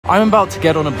I'm about to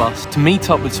get on a bus to meet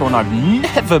up with someone I've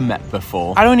never met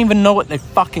before. I don't even know what they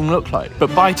fucking look like.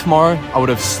 But by tomorrow, I would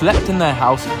have slept in their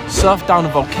house, surfed down a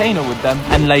volcano with them,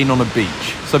 and lain on a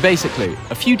beach. So basically,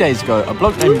 a few days ago, a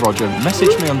bloke named Roger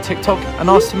messaged me on TikTok and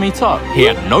asked to meet up. He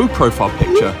had no profile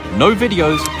picture, no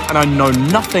videos, and I know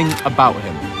nothing about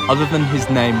him other than his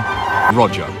name,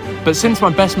 Roger. But since my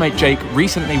best mate Jake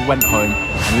recently went home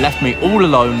and left me all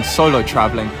alone solo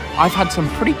traveling, I've had some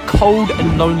pretty cold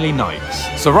and lonely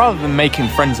nights. So rather than making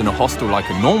friends in a hostel like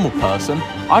a normal person,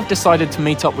 I've decided to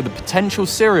meet up with a potential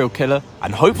serial killer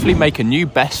and hopefully make a new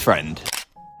best friend.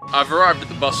 I've arrived at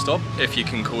the bus stop, if you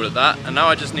can call it that, and now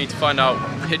I just need to find out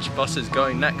which bus is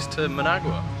going next to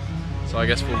Managua. So I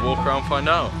guess we'll walk around and find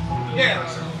out.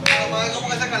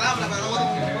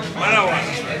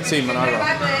 See Managua.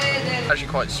 I'm actually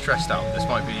quite stressed out. This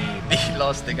might be the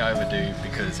last thing I ever do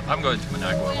because I'm going to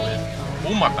Managua with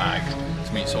all my bags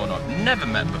to meet someone I've never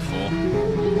met before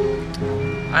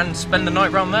and spend the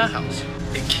night around their house.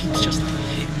 It keeps just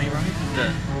hitting me, right?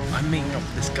 That I'm meeting up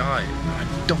with this guy and I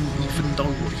don't even know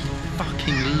what he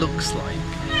fucking looks like.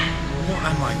 What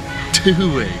am I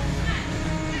doing?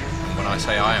 And when I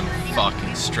say I am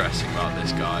fucking stressing about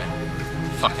this guy,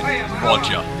 fucking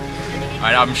Roger.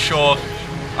 And I'm sure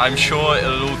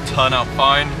it'll all turn out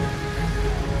fine.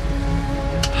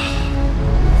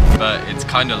 But it's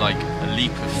kind of like a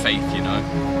leap of faith, you know?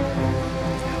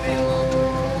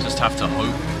 Just have to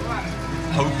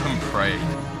hope and pray.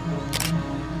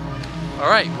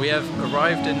 Alright, we have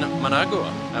arrived in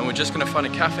Managua and we're just going to find a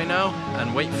cafe now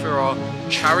and wait for our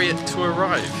chariot to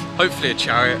arrive. Hopefully a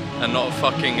chariot and not a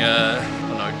fucking, I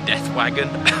don't know, death wagon.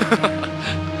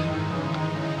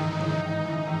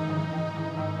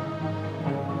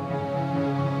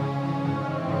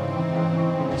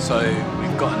 So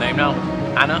we've got a name now,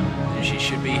 Anna, and she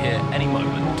should be here any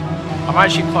moment. I'm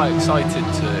actually quite excited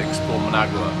to explore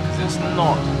Managua because it's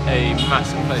not a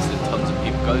massive place that tons of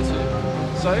people go to.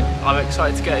 So I'm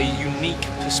excited to get a unique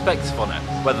perspective on it,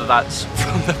 whether that's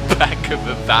from the back of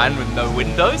a van with no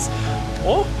windows,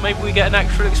 or maybe we get an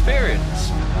actual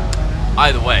experience.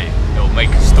 Either way, it'll make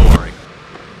a story.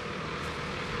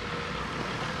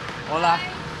 Hola.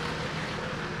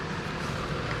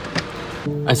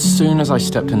 As soon as I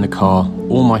stepped in the car,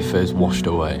 all my fears washed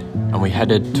away, and we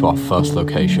headed to our first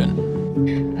location.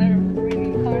 I don't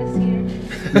bring cars here.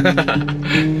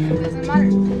 Doesn't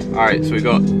matter. Alright, so we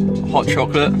got hot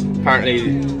chocolate,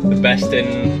 apparently the best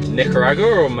in Nicaragua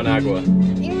or Managua?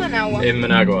 In Managua. In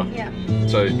Managua. Yeah.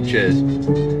 So cheers.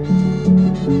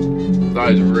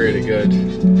 That is really good.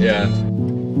 Yeah.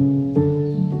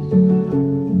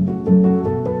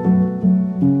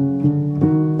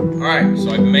 Alright,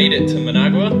 so I've made it to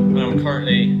Managua and I'm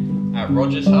currently at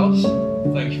Roger's house.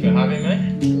 Thank you for having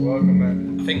me. You're welcome,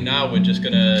 man. I think now we're just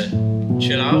gonna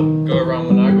chill out, go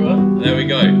around Managua. There we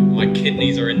go. My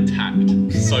kidneys are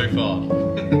intact so far.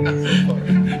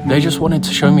 They just wanted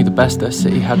to show me the best their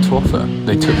city had to offer.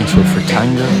 They took me to a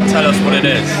fritanga. Tell us what it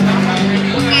is.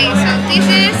 Okay, so this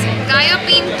is gallo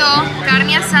pinto,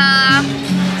 carne asada,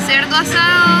 cerdo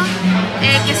asado,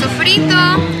 queso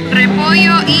frito,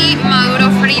 repollo y maduro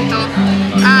frito.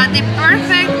 The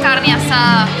perfect carne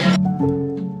asada.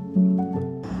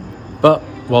 But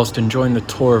whilst enjoying the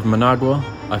tour of Managua,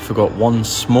 I forgot one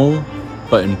small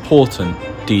but important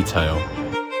detail.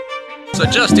 So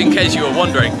just in case you were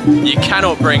wondering, you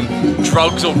cannot bring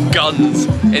drugs or guns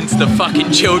into the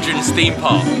fucking children's theme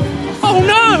park. Oh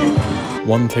no!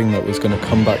 One thing that was going to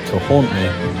come back to haunt me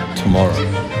tomorrow.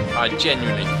 I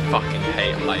genuinely fucking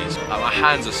hate heights. My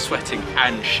hands are sweating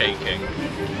and shaking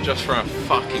just from a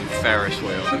fucking Ferris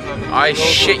wheel. I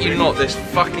shit you not, this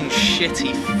fucking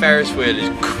shitty Ferris wheel is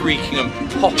creaking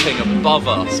and popping above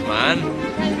us, man.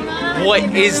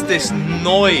 What is this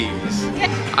noise?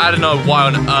 I don't know why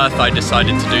on earth I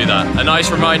decided to do that. A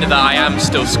nice reminder that I am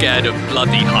still scared of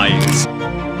bloody heights.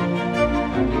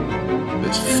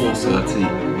 It's 4:30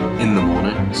 in the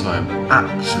morning, so I'm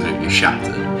absolutely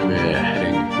shattered. We're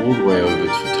heading all the way over to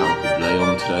a town called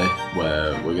Leon today,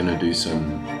 where we're gonna do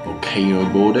some volcano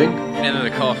boarding. Been in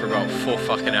the car for about 4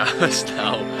 fucking hours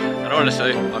now, and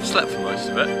honestly, I've slept for most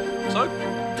of it. So,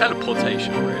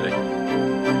 teleportation really.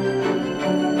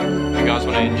 You guys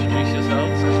want to introduce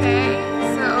yourselves? Okay,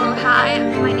 so hi,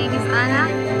 my name is Ana,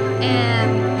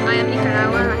 and I am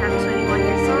Nicaraguan. I am 21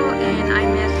 years old, and I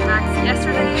met Max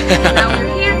yesterday, and now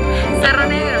we're here, Cerro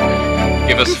Negro.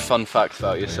 Give us a fun fact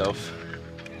about yourself.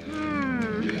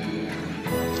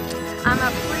 I'm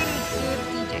a pretty good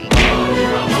DJ.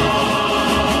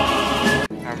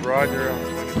 I'm Roger, I'm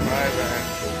 25,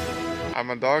 and I'm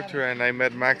a doctor, and I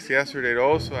met Max yesterday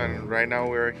also, and right now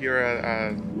we're here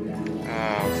at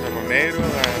Cerro Negro,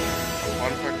 and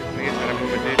one pack of meat and I'm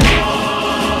gonna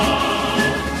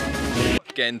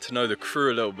Getting to know the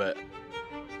crew a little bit.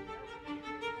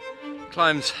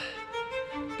 Climb's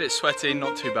a bit sweaty,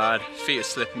 not too bad. Feet are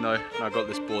slipping though, and I've got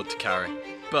this board to carry.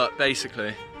 But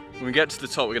basically, when we get to the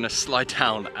top, we're gonna slide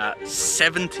down at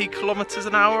 70 kilometers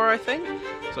an hour, I think.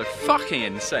 So fucking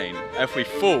insane. If we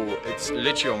fall, it's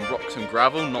literally on rocks and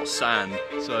gravel, not sand.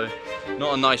 So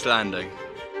not a nice landing.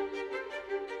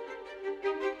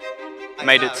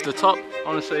 Made it to the top,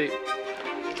 honestly,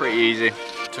 pretty easy.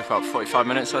 Took about 45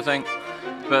 minutes, I think.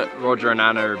 But Roger and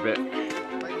Anna are a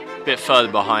bit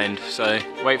further behind, so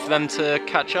wait for them to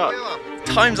catch up.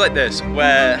 Times like this,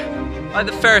 where, like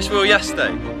the Ferris wheel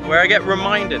yesterday, where I get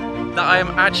reminded that I am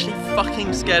actually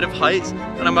fucking scared of heights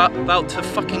and I'm about to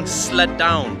fucking sled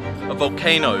down a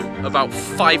volcano about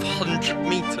 500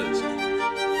 meters.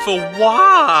 For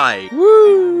why?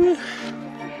 Woo!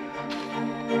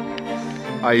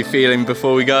 How are you feeling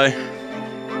before we go?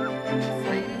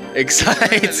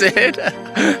 Excited?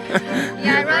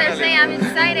 Yeah, I'd rather say I'm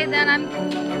excited than I'm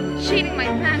shitting my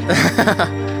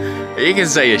pants. You can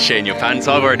say you're shitting your pants.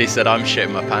 I've already said I'm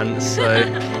shitting my pants, so...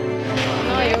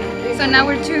 So now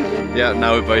we're two. Yeah,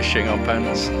 now we're both shitting our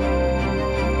pants.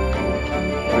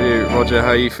 How are you, Roger, how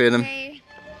are you feeling? Okay.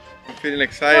 I'm feeling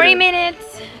excited. 40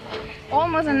 minutes,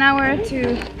 almost an hour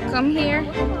to come here,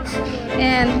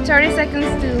 and 30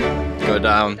 seconds to go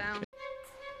down.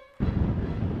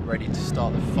 Ready to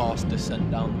start the fast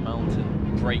descent down the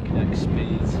mountain. Breakneck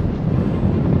speeds.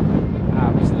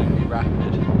 Absolutely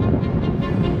rapid.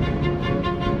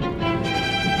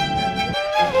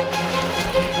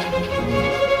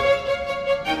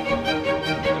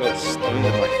 Got stones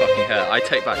in my fucking hair. I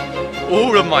take back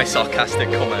all of my sarcastic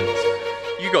comments.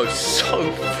 You go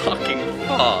so fucking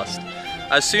fast.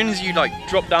 As soon as you like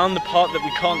drop down the part that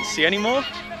we can't see anymore,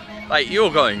 like you're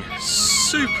going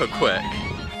super quick.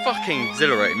 Fucking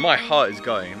exhilarating. My heart is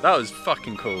going. That was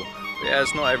fucking cool. But yeah,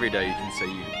 it's not every day you can say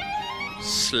you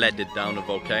sledded down a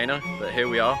volcano, but here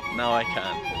we are. Now I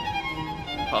can.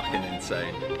 Fucking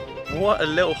insane. What a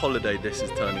little holiday this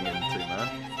is turning into, man.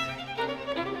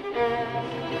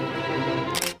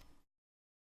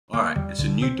 Alright, it's a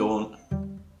new dawn.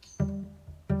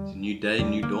 It's a new day,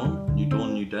 new dawn. New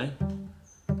dawn, new day.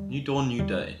 New dawn, new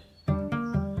day.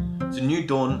 It's a new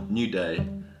dawn, new day.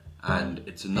 And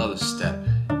it's another step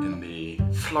in the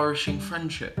flourishing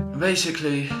friendship.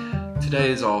 Basically,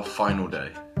 today is our final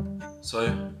day.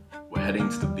 So, we're heading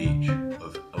to the beach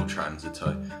of El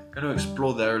Tránsito. Going to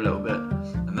explore there a little bit,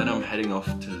 and then I'm heading off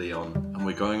to Leon, and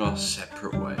we're going our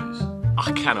separate ways.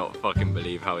 I cannot fucking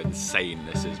believe how insane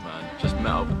this is, man. Just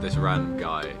met up with this random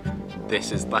guy.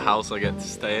 This is the house I get to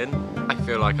stay in. I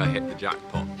feel like I hit the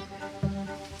jackpot.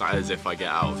 That is if I get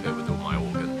out of here with all my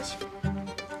organs.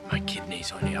 My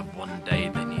kidneys only have one day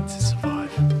they need to survive.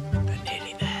 They're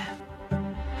nearly there.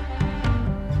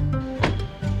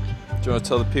 Do you want to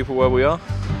tell the people where we are?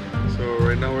 So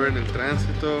right now we're in El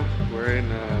Tránsito. We're in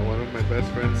one of my best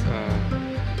friends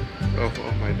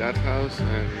of my dad's house,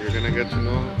 and you're gonna get to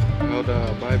know how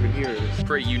the vibe in here is.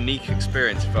 Pretty unique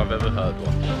experience if I've ever heard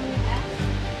one.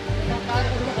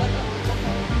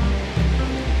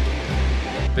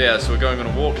 But yeah, so we're going on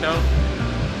a walk now.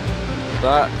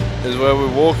 That is where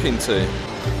we're walking to.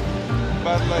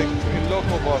 But like in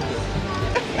local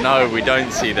buses. No, we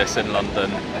don't see this in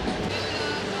London.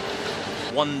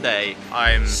 One day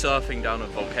I'm surfing down a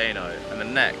volcano, and the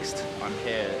next I'm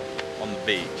here on the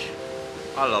beach.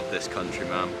 I love this country,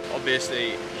 man.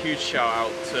 Obviously, huge shout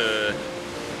out to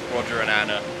Roger and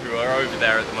Anna, who are over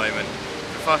there at the moment,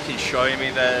 for fucking showing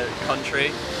me their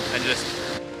country and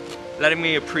just letting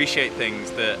me appreciate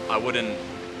things that I wouldn't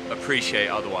appreciate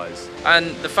otherwise.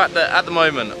 And the fact that at the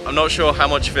moment, I'm not sure how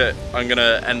much of it I'm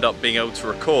gonna end up being able to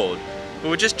record, but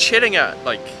we're just chilling at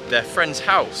like their friend's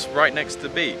house right next to the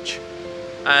beach.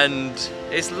 And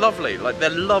it's lovely, like they're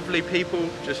lovely people,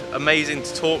 just amazing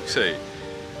to talk to.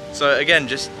 So again,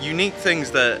 just unique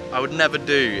things that I would never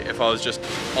do if I was just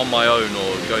on my own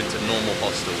or going to normal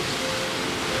hostels.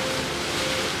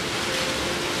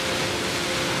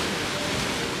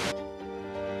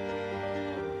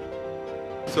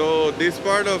 So this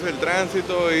part of El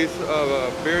Tránsito is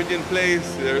a virgin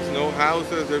place. There's no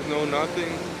houses, there's no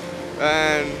nothing.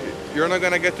 And you're not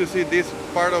gonna get to see this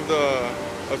part of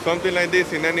something like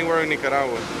this in anywhere in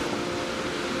Nicaragua.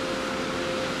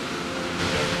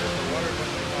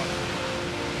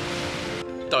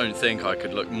 Don't think I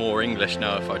could look more English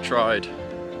now if I tried.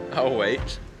 Oh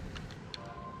wait.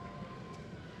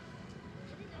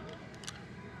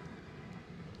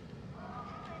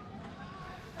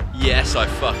 Yes, I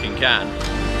fucking can.